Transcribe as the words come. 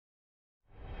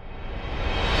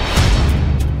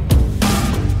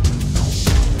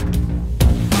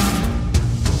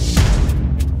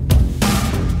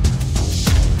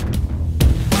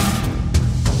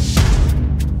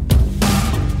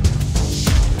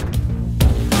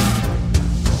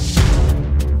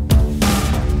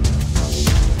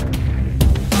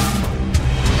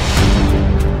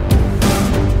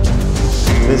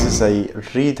is a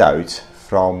readout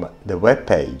from the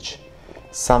webpage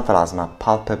Xanthelasma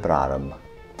palpebrarum,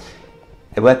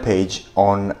 a webpage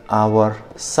on our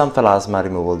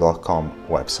xanthelasmaremoval.com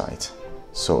website.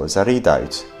 So it's a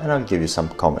readout and I'll give you some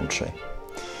commentary.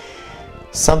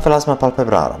 Xanthelasma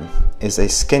palpebrarum is a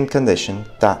skin condition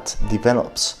that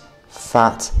develops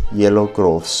fat yellow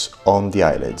growths on the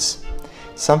eyelids.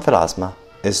 Xanthelasma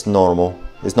is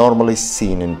normally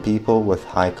seen in people with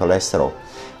high cholesterol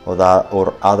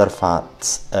or other fat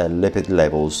lipid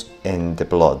levels in the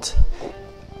blood.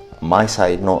 My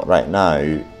side note right now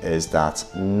is that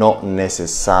not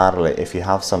necessarily, if you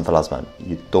have xanthelasma,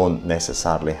 you don't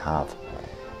necessarily have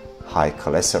high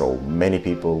cholesterol. Many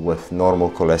people with normal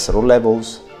cholesterol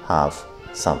levels have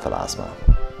xanthelasma.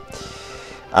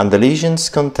 And the lesions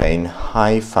contain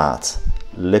high fat,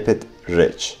 lipid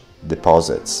rich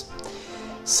deposits.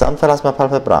 Xanthelasma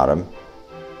palpebrarum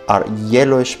are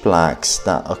yellowish plaques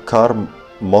that occur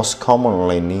most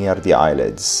commonly near the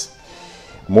eyelids,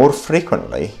 more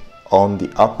frequently on the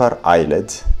upper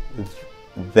eyelid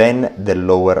than the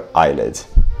lower eyelid.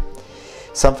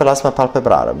 Xanthelasma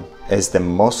palpebrarum is the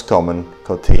most common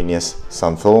cutaneous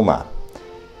xanthoma.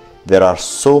 There are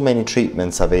so many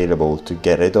treatments available to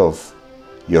get rid of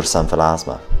your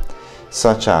xanthelasma,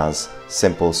 such as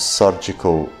simple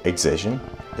surgical excision.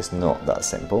 It's not that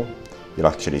simple. You'll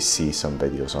actually see some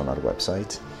videos on our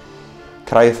website.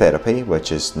 Cryotherapy,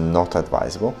 which is not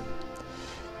advisable.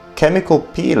 Chemical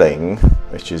peeling,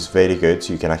 which is very good.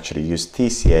 You can actually use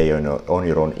TCA on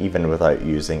your own even without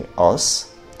using us.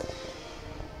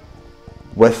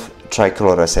 With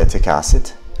trichloroacetic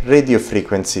acid,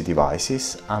 radiofrequency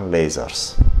devices and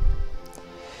lasers.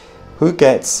 Who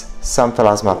gets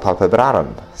Xanthelasma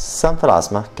palpebrarum?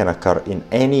 Xanthelasma can occur in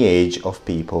any age of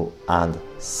people and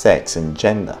sex and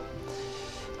gender.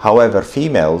 However,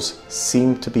 females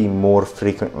seem to be more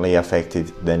frequently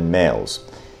affected than males.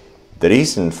 The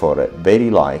reason for it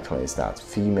very likely is that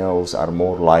females are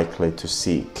more likely to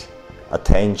seek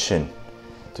attention,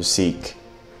 to seek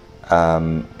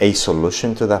a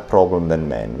solution to that problem than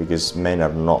men, because men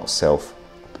are not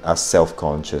as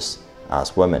self-conscious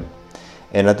as women.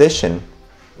 In addition,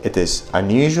 it is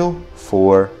unusual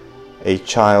for a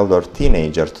child or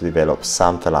teenager to develop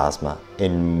xanthelasma. It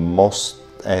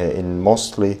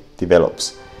mostly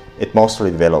develops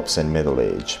in middle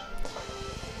age,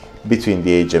 between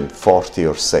the age of 40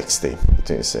 or 60,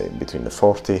 between the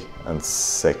 40 and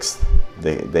 6th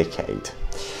decade.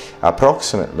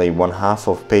 Approximately 1/2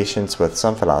 of patients with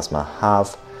xanthelasma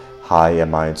have high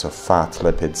amounts of fat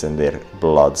lipids in their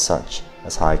blood, such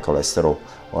as high cholesterol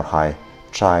or high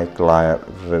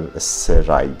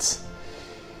triglycerides.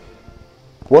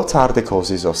 What are the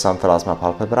causes of Xanthelasma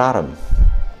palpebrarum?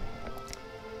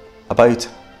 About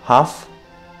half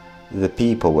the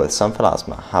people with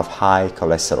xanthelasma have high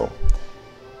cholesterol.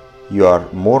 You are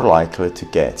more likely to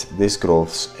get these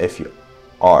growths if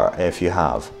you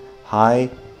have high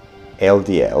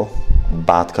LDL,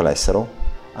 bad cholesterol,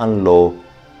 and low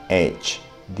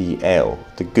HDL,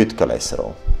 the good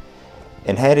cholesterol.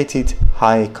 Inherited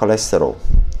high cholesterol,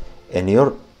 and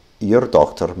your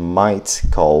doctor might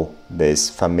call this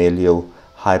familial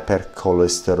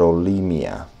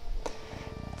hypercholesterolemia.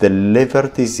 The liver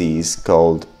disease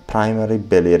called primary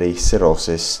biliary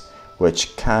cirrhosis,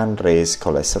 which can raise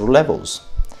cholesterol levels.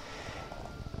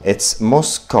 It's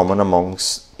most common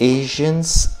amongst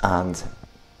Asians and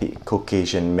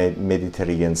Caucasian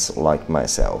Mediterraneans like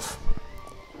myself.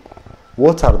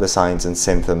 What are the signs and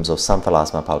symptoms of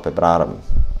Xanthelasma palpebrarum?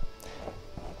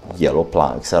 Yellow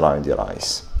plaques around your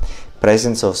eyes.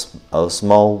 Presence of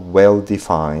small,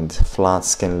 well-defined, flat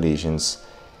skin lesions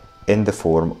in the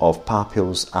form of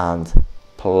papules and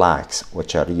plaques,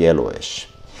 which are yellowish.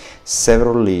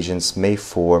 Several lesions may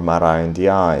form around the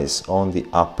eyes, on the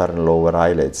upper and lower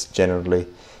eyelids. Generally,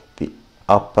 the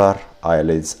upper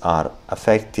eyelids are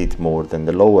affected more than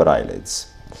the lower eyelids.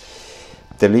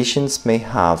 The lesions may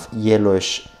have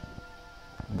yellowish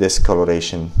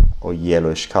discoloration or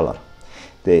yellowish color.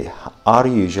 They are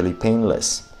usually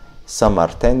painless. Some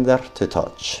are tender to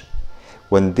touch.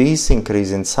 When these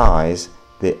increase in size,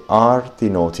 they are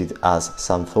denoted as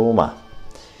xanthoma.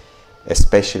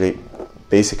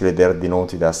 Basically they're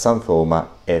denoted as xanthoma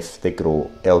if they grow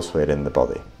elsewhere in the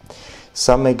body.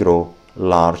 Some may grow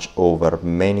large over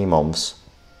many months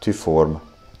to form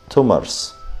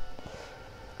tumors.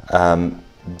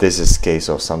 This is case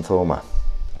of xanthoma.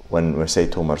 When we say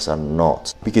tumors are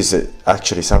not, because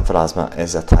actually xanthelasma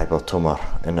is a type of tumor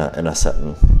in a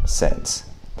certain sense.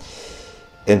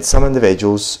 In some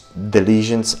individuals, the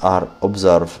lesions are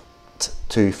observed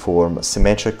to form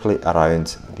symmetrically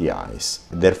around the eyes.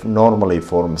 They normally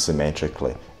form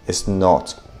symmetrically. It's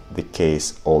not the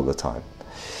case all the time.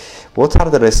 What are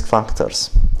the risk factors?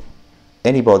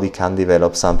 Anybody can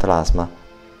develop xanthelasma,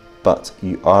 but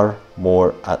you are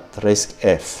more at risk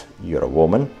if you're a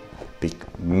woman,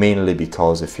 mainly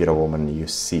because if you're a woman you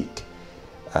seek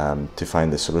to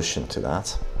find a solution to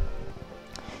that.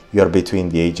 You are between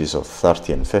the ages of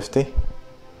 30 and 50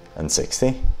 and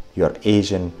 60. You are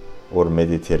Asian or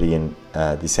Mediterranean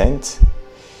descent.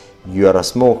 You are a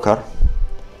smoker.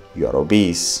 You are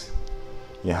obese.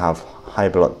 You have high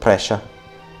blood pressure.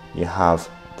 You have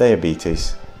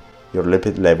diabetes. Your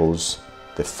lipid levels,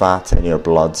 the fat in your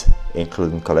blood,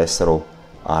 including cholesterol,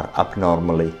 are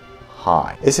abnormally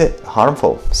high. Is it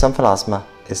harmful? Xanthelasma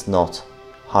is not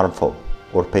harmful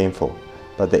or painful,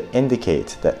 but they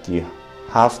indicate that you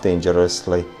have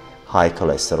dangerously high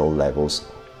cholesterol levels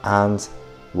and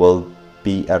will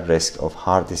be at risk of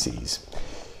heart disease.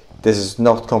 This is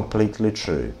not completely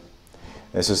true.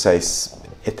 As I say,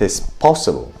 it is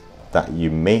possible that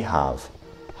you may have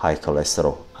high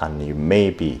cholesterol and you may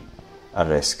be at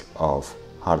risk of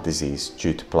heart disease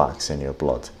due to plaques in your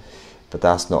blood. But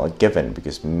that's not a given,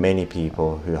 because many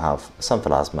people who have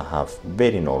xanthelasma have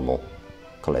very normal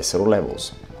cholesterol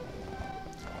levels.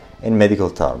 In medical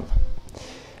terms,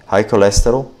 high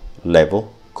cholesterol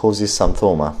level causes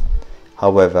xanthoma.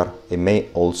 However, it may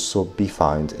also be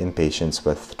found in patients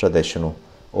with traditional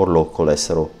or low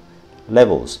cholesterol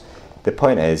levels. The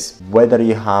point is, whether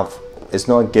you have, it's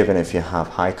not a given if you have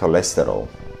high cholesterol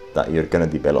that you're going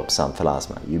to develop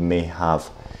xanthelasma. You may have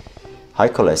high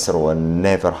cholesterol and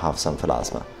never have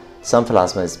xanthelasma.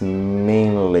 Xanthelasma is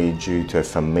mainly due to a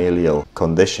familial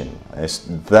condition.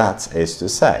 That is to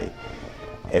say,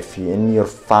 if in your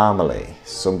family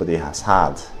somebody has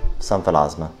had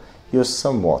xanthelasma, you're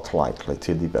somewhat likely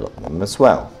to develop them as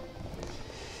well.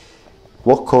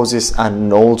 What causes,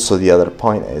 and also the other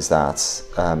point is that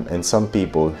in some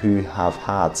people who have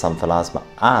had xanthelasma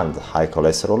and high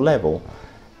cholesterol level,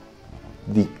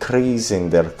 decreasing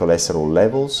their cholesterol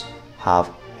levels have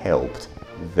helped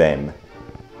them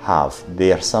have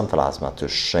their xanthelasma to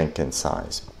shrink in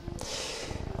size.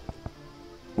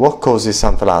 What causes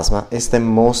xanthelasma is the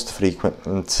most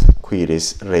frequent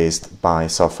queries raised by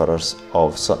sufferers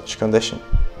of such condition.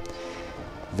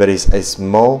 There is a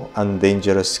small and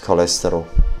dangerous cholesterol.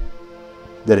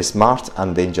 There is smart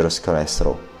and dangerous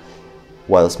cholesterol.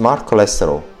 While smart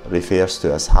cholesterol refers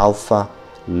to as alpha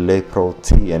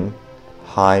lipoprotein,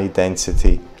 high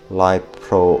density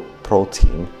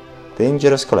lipoprotein,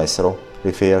 dangerous cholesterol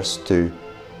refers to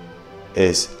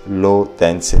is low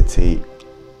density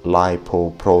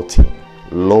lipoprotein.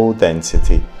 Low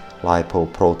density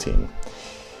lipoprotein.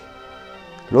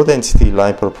 Low density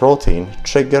lipoprotein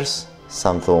triggers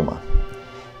xanthoma.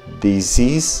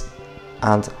 Disease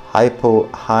and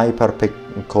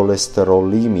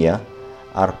hypercholesterolemia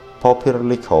are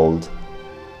popularly called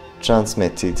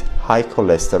transmitted high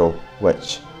cholesterol,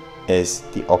 which is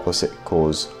the opposite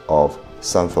cause of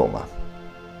xanthoma.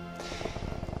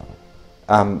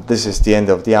 This is the end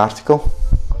of the article,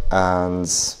 and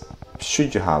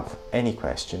should you have any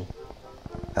question,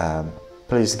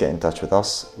 please get in touch with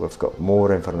us. We've got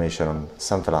more information on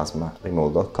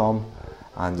xanthelasmaremoval.com,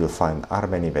 and you'll find our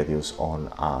many videos on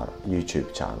our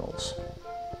YouTube channels.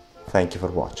 Thank you for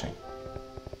watching.